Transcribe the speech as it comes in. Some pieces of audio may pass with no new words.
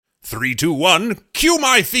3, 2, 1, cue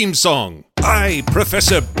my theme song. I,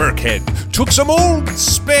 Professor Burkhead, took some old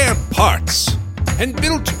spare parts and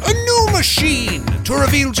built a new machine to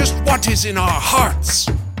reveal just what is in our hearts,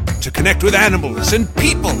 to connect with animals and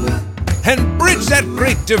people, and bridge that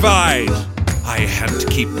great divide. I had to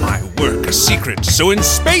keep my work a secret, so in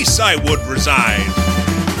space I would reside.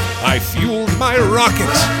 I fueled my rocket,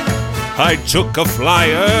 I took a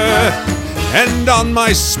flyer, and on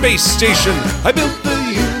my space station I built the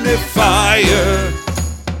Unifier.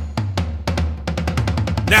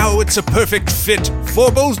 Now it's a perfect fit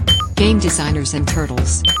for both game designers and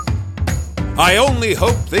turtles. I only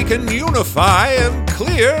hope they can unify and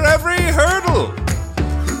clear every hurdle.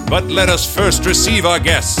 But let us first receive our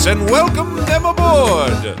guests and welcome them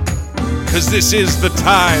aboard. 'Cause this is the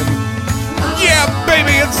time. Yeah,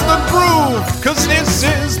 baby, it's the groove. 'Cause this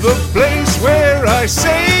is the place where I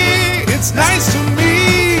say it's nice to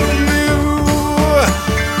meet you.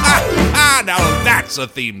 Now that's a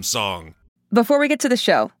theme song. Before we get to the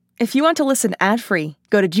show, if you want to listen ad-free,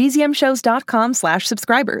 go to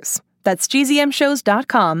gzmshows.com/subscribers. That's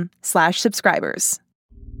gzmshows.com/subscribers.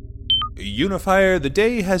 Unifier, the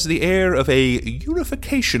day has the air of a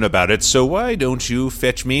unification about it, so why don't you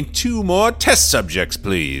fetch me 2 more test subjects,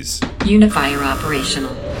 please? Unifier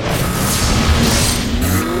operational.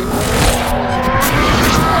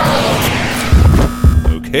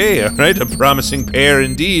 Okay, all right, a promising pair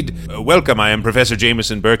indeed. Welcome, I am Professor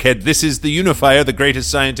Jameson Burkhead. This is the Unifier, the greatest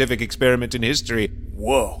scientific experiment in history.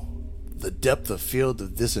 Whoa, the depth of field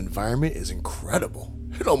of this environment is incredible.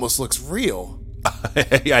 It almost looks real.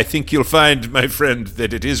 I think you'll find, my friend,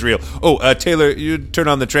 that it is real. Oh, Taylor, you turn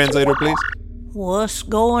on the translator, please. What's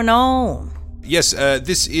going on? Yes,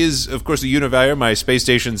 this is, of course, the Unifier, my space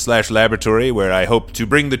station/laboratory, where I hope to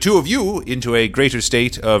bring the two of you into a greater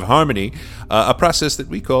state of harmony, a process that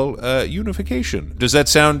we call unification. Does that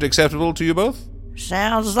sound acceptable to you both?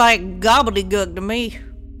 Sounds like gobbledygook to me.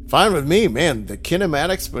 Fine with me, man. The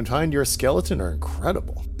kinematics behind your skeleton are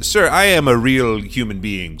incredible. Sir, I am a real human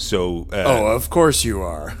being, so... Oh, of course you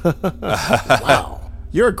are. Wow.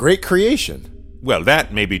 You're a great creation. Well,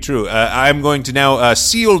 that may be true. I'm going to now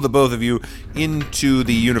seal the both of you into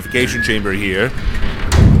the unification chamber here.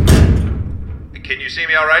 Can you see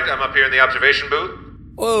me all right? I'm up here in the observation booth.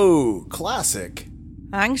 Whoa, classic.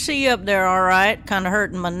 I can see you up there all right. Kind of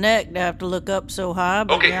hurting my neck to have to look up so high,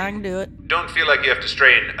 but okay. Yeah, I can do it. Don't feel like you have to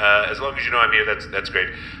strain. As long as you know I'm here, that's great.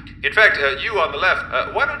 In fact, you on the left,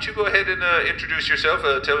 why don't you go ahead and introduce yourself,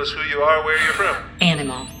 tell us who you are, where you're from.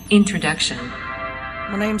 Animal. Introduction.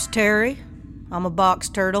 My name's Terry. I'm a box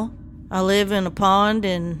turtle. I live in a pond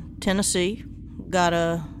in Tennessee. Got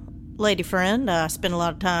a lady friend I spend a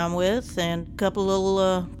lot of time with, and a couple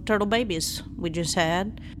little turtle babies we just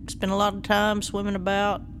had. Spend a lot of time swimming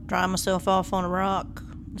about, drying myself off on a rock.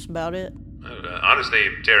 That's about it. Honestly,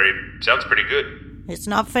 Terry, sounds pretty good. It's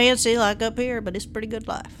not fancy like up here, but it's pretty good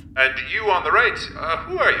life. And you on the right,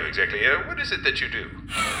 who are you exactly? What is it that you do?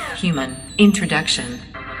 Human. Introduction.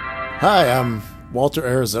 Hi, I'm Walter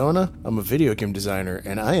Arizona. I'm a video game designer,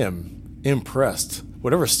 and I am impressed.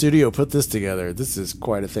 Whatever studio put this together, this is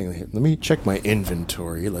quite a thing. Let me check my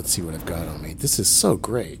inventory. Let's see what I've got on me. This is so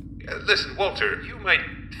great. Listen, Walter, you might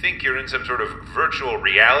think you're in some sort of virtual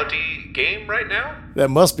reality game right now? That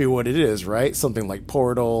must be what it is, right? Something like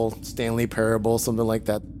Portal, Stanley Parable, something like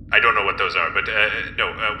that. I don't know what those are, but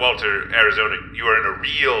no, Walter, Arizona, you are in a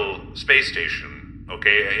real space station,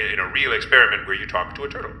 okay? In a real experiment where you talk to a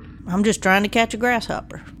turtle. I'm just trying to catch a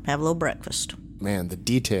grasshopper, have a little breakfast. Man, the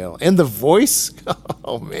detail. And the voice?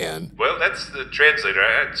 Oh, man. Well, that's the translator.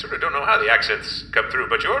 I sort of don't know how the accents come through,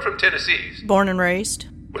 but you're from Tennessee. Born and raised.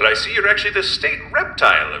 Well, I see you're actually the state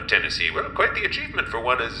reptile of Tennessee. Well, quite the achievement for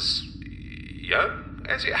one as young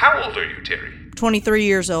as you. How old are you, Terry? 23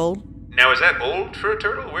 years old. Now, is that old for a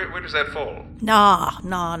turtle? Where does that fall? Nah,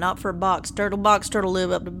 not for a box turtle. Box turtle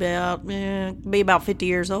live up to be about 50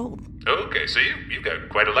 years old. Okay, so you've got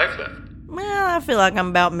quite a life left. Well, I feel like I'm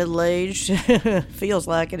about middle-aged. Feels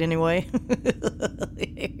like it anyway.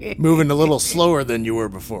 Moving a little slower than you were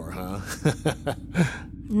before, huh?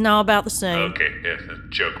 No, about the same. Okay, yeah, a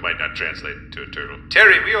joke might not translate to a turtle.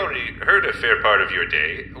 Terry, we already heard a fair part of your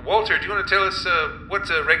day. Walter, do you want to tell us what's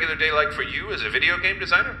a regular day like for you as a video game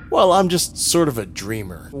designer? Well, I'm just sort of a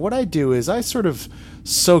dreamer. What I do is I sort of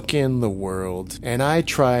soak in the world, and I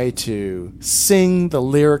try to sing the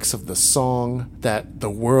lyrics of the song that the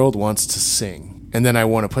world wants to sing. And then I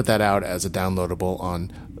want to put that out as a downloadable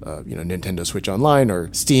on, Nintendo Switch Online or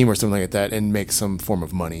Steam or something like that and make some form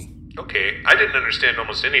of money. Okay, I didn't understand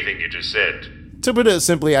almost anything you just said. To put it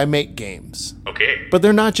simply, I make games. Okay. But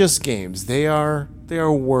they're not just games. They are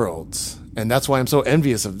worlds. And that's why I'm so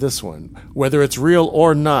envious of this one. Whether it's real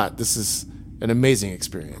or not, this is an amazing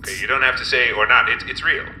experience. Okay, you don't have to say or not. It's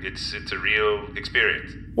real. It's a real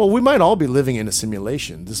experience. Well, we might all be living in a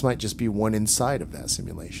simulation. This might just be one inside of that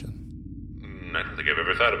simulation. I don't think I've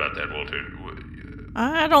ever thought about that, Walter.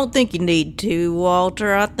 I don't think you need to,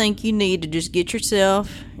 Walter. I think you need to just get yourself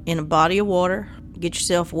in a body of water, get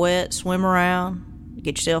yourself wet, swim around,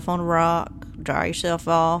 get yourself on a rock, dry yourself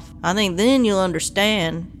off. I think then you'll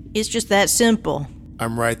understand. It's just that simple.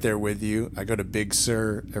 I'm right there with you. I go to Big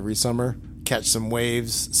Sur every summer, catch some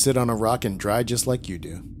waves, sit on a rock, and dry just like you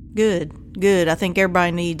do. Good. I think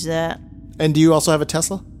everybody needs that. And do you also have a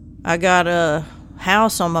Tesla? I got a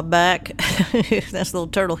house on my back. That's a little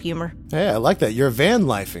turtle humor. Hey, I like that. You're van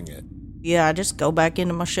lifing it. Yeah, I just go back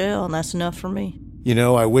into my shell, and that's enough for me. You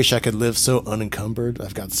know, I wish I could live so unencumbered.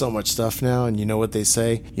 I've got so much stuff now, and you know what they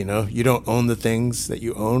say? You know, you don't own the things that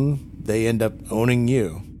you own, they end up owning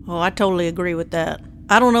you. Oh, I totally agree with that.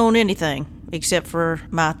 I don't own anything except for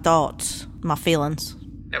my thoughts, my feelings.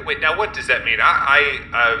 Now what does that mean?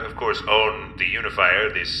 I of course, own the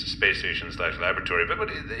Unifier, this space station / laboratory, but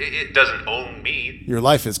it doesn't own me. Your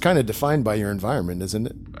life is kind of defined by your environment, isn't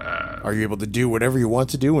it? Are you able to do whatever you want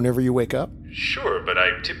to do whenever you wake up? Sure, but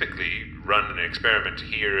I typically run an experiment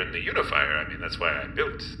here in the Unifier. I mean, that's why I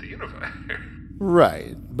built the Unifier.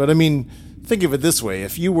 Right, but I mean, think of it this way.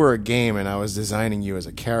 If you were a game and I was designing you as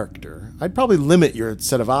a character, I'd probably limit your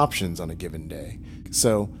set of options on a given day.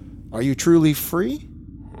 So, are you truly free?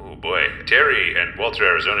 Oh boy, Terry and Walter,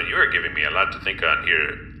 Arizona, you are giving me a lot to think on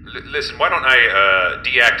here. Listen, why don't I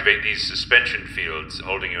deactivate these suspension fields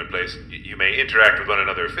holding you in place? You may interact with one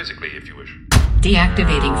another physically if you wish.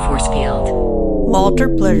 Deactivating force field. Walter,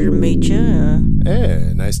 pleasure to meet you.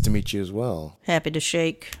 Hey, nice to meet you as well. Happy to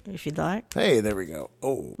shake if you'd like. Hey, there we go.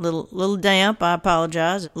 Oh. Little damp, I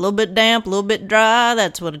apologize. A little bit damp, a little bit dry.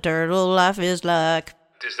 That's what a turtle life is like.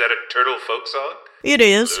 Is that a turtle folk song? It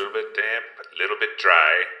is. A little bit damp, a little bit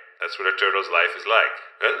dry. That's what a turtle's life is like.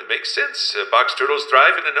 Well, it makes sense. Box turtles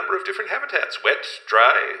thrive in a number of different habitats. Wet,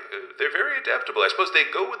 dry, they're very adaptable. I suppose they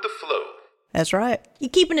go with the flow. That's right. You're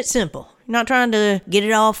keeping it simple. You're not trying to get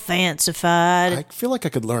it all fancified. I feel like I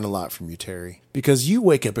could learn a lot from you, Terry, because you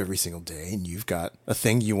wake up every single day and you've got a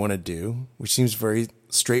thing you want to do, which seems very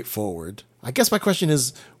straightforward. I guess my question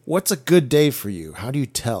is, what's a good day for you? How do you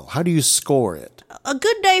tell? How do you score it? A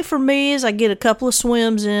good day for me is I get a couple of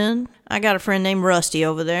swims in. I got a friend named Rusty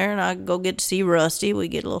over there, and I go get to see Rusty. We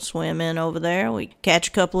get a little swim in over there. We catch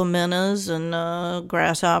a couple of minnows and a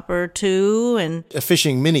grasshopper or two. And a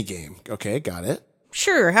fishing mini game. Okay, got it.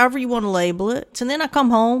 Sure, however you want to label it. And then I come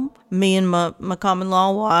home, me and my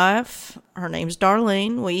common-law wife, her name's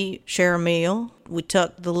Darlene, we share a meal. We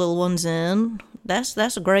tuck the little ones in.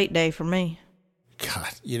 That's a great day for me.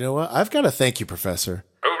 God, you know what? I've got to thank you, Professor.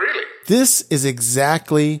 Oh, really? This is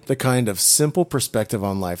exactly the kind of simple perspective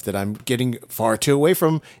on life that I'm getting far too away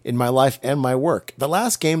from in my life and my work. The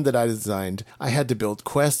last game that I designed, I had to build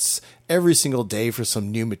quests every single day for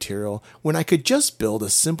some new material when I could just build a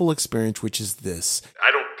simple experience, which is this.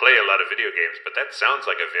 I don't play a lot of video games, but that sounds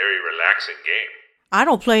like a very relaxing game. I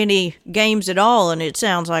don't play any games at all, and it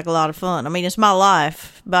sounds like a lot of fun. I mean, it's my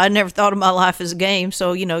life, but I never thought of my life as a game,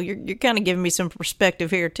 so, you know, you're kind of giving me some perspective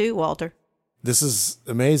here, too, Walter. This is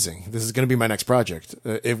amazing. This is going to be my next project,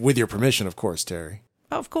 with your permission, of course, Terry.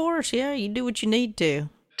 Of course, yeah, you do what you need to.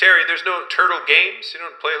 Terry, there's no turtle games? You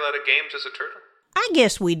don't play a lot of games as a turtle? I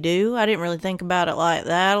guess we do. I didn't really think about it like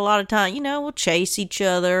that. A lot of time, you know, we'll chase each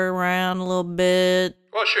other around a little bit.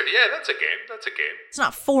 Well, sure, yeah, that's a game. That's a game. It's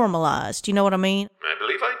not formalized, you know what I mean? I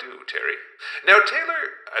believe I do, Terry. Now, Taylor,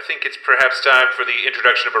 I think it's perhaps time for the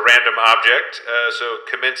introduction of a random object. So,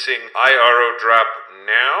 commencing IRO drop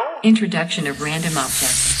now? Introduction of random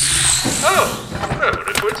object. Oh, what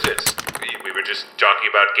a coincidence. We were just talking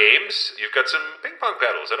about games. You've got some ping pong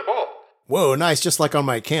paddles and a ball. Whoa, nice, just like on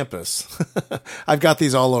my campus. I've got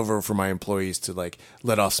these all over for my employees to,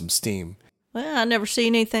 let off some steam. Well, I never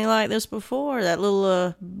seen anything like this before. That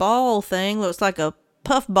little ball thing looks like a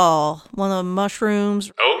puff ball, one of the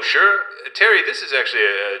mushrooms. Oh, sure. Terry, this is actually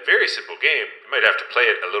a very simple game. You might have to play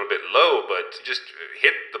it a little bit low, but just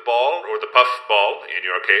hit the ball, or the puff ball, in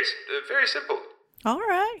your case. Very simple. All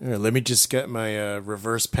right. Let me just get my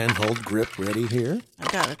reverse pen hold grip ready here.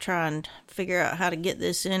 I gotta try and figure out how to get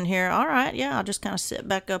this in here. All right, yeah, I'll just kind of sit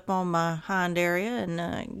back up on my hind area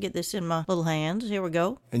and get this in my little hands. Here we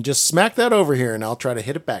go. And just smack that over here, and I'll try to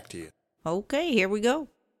hit it back to you. Okay, here we go.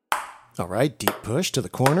 All right, deep push to the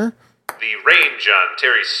corner. The range on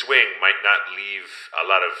Terry's swing might not leave a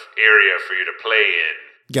lot of area for you to play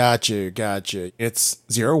in. Gotcha. It's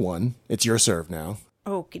 0-1. It's your serve now.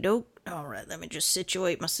 Okie doke. All right, let me just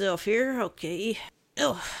situate myself here. Okay.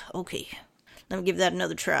 Oh, okay. Let me give that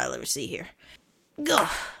another try. Let me see here. Go.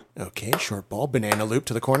 Okay, short ball, banana loop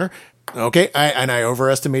to the corner. Okay, I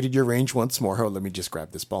overestimated your range once more. Oh, let me just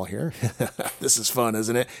grab this ball here. This is fun,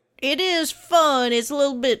 isn't it? It is fun. It's a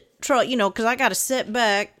little bit, because I got to set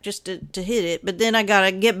back just to hit it, but then I got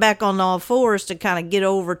to get back on all fours to kind of get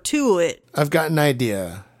over to it. I've got an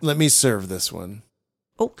idea. Let me serve this one.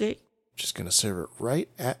 Okay. Just going to serve it right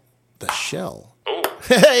at the shell. Oh.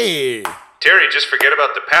 Hey! Terry, just forget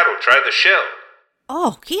about the paddle. Try the shell.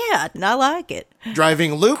 Oh, yeah, I like it.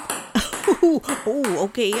 Driving loop. Oh,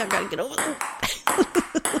 okay, I got to get over there.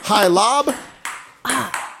 High lob.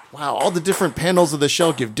 Wow, all the different panels of the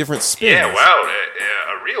shell give different spins. Yeah, wow.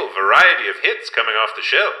 A real variety of hits coming off the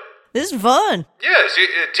shell. This is fun. Yeah, see,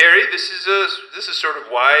 Terry, this is sort of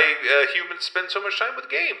why humans spend so much time with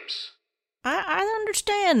games. I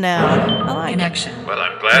understand now. I like it. Connection. Well,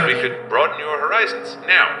 I'm glad we could broaden your horizons.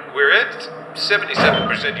 Now, we're at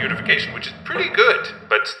 77% unification, which is pretty good,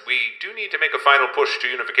 but we do need to make a final push to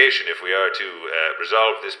unification if we are to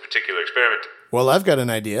resolve this particular experiment. Well, I've got an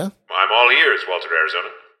idea. I'm all ears, Walter, Arizona.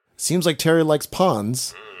 Seems like Terry likes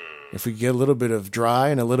ponds. If we get a little bit of dry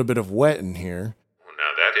and a little bit of wet in here. Well, now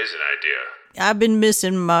that is an idea. I've been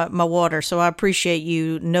missing my water, so I appreciate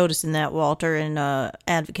you noticing that, Walter, and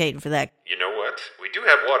advocating for that. You know what? We do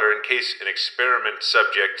have water in case an experiment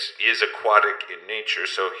subject is aquatic in nature,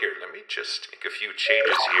 so here, let me just make a few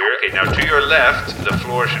changes here. Okay, now to your left, the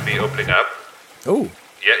floor should be opening up. Oh.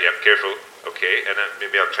 Yeah, careful. Okay, and then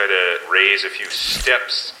maybe I'll try to raise a few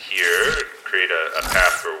steps here, create a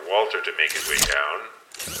path for Walter to make his way down.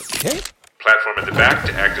 Okay. Platform at the back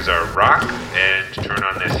to act as our rock, and turn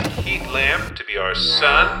on this heat lamp to be our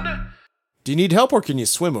sun. Do you need help or can you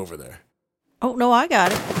swim over there? Oh, no, I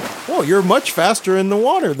got it. Oh, you're much faster in the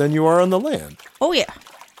water than you are on the land. Oh, yeah.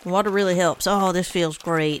 The water really helps. Oh, this feels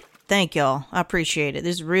great. Thank y'all. I appreciate it.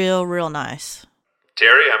 This is real nice.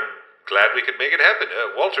 Terry, I'm glad we could make it happen.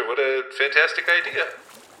 Walter, what a fantastic idea.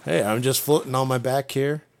 Hey, I'm just floating on my back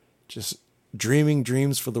here, just dreaming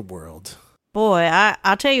dreams for the world. Boy,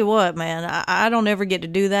 I'll tell you what, man. I don't ever get to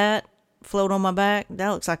do that. Float on my back. That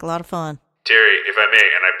looks like a lot of fun. Terry, if I may,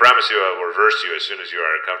 and I promise you I'll reverse you as soon as you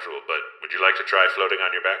are uncomfortable, but would you like to try floating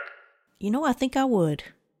on your back? You know, I think I would.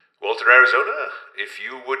 Walter, Arizona, if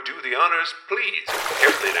you would do the honors, please.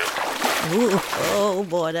 Carefully now. Ooh, oh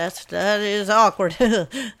boy, that is awkward.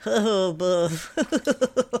 Oh, buff.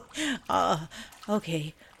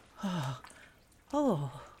 Okay.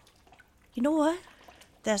 Oh. You know what?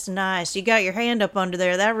 That's nice. You got your hand up under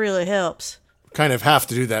there. That really helps. Kind of have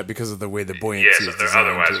to do that because of the way the buoyancy Yes, is designed.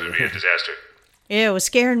 otherwise it would be a disaster. Yeah, it was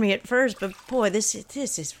scaring me at first, but boy, this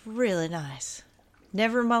is really nice.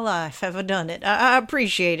 Never in my life have I done it. I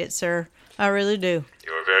appreciate it, sir. I really do.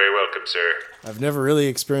 You're very welcome, sir. I've never really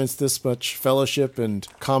experienced this much fellowship and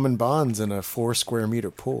common bonds in a 4 square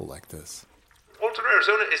meter pool like this. Walter,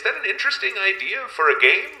 Arizona, is that an interesting idea for a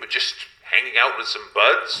game? Just hanging out with some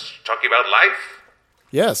buds, talking about life?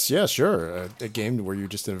 Yes, sure. A game where you're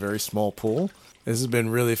just in a very small pool. This has been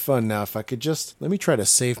really fun. Now, if I could just... Let me try to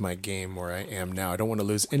save my game where I am now. I don't want to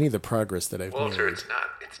lose any of the progress that I've Walter, made. it's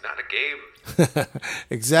not a game.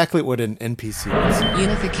 Exactly what an NPC is.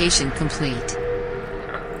 Unification complete.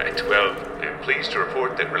 Right, well, I'm pleased to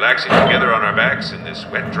report that relaxing together on our backs in this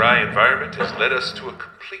wet, dry environment has led us to a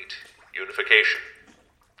complete unification.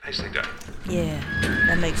 Nicely done. Yeah,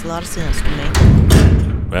 that makes a lot of sense to me.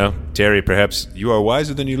 Well, Terry, perhaps you are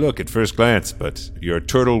wiser than you look at first glance, but your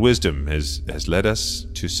turtle wisdom has led us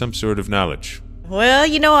to some sort of knowledge. Well,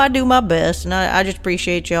 you know, I do my best, and I just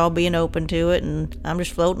appreciate y'all being open to it, and I'm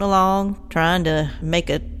just floating along, trying to make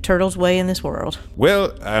a turtle's way in this world.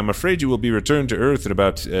 Well, I'm afraid you will be returned to Earth in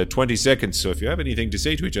about 20 seconds, so if you have anything to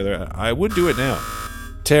say to each other, I would do it now.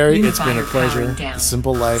 Terry, it's been a Unifier pleasure. powering down. The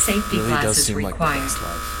simple life Safety really does glasses seem like the required. best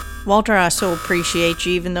life. Walter, I so appreciate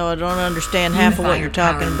you, even though I don't understand half of what you're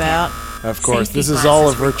talking about. Of course, Safety this is all a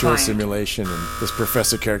glasses virtual required. simulation, and this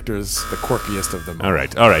professor character is the quirkiest of them all. All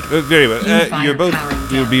right. Very well. Unifier You're both powering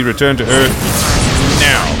will down. be returned to Earth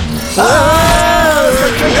now.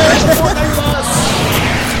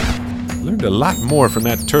 Learned a lot more from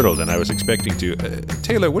that turtle than I was expecting to.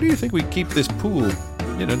 Taylor, what do you think we keep this pool,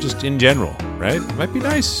 just in general, right? Might be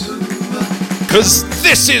nice. 'Cause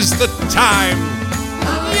this is the time.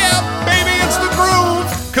 Yeah, baby, it's the groove.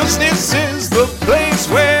 'Cause this is the place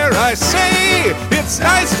where I say it's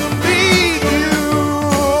nice to meet you.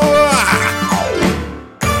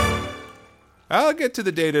 I'll get to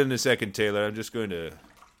the data in a second, Taylor. I'm just gonna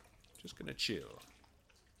chill.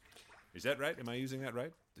 Is that right? Am I using that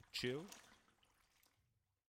right? The chill?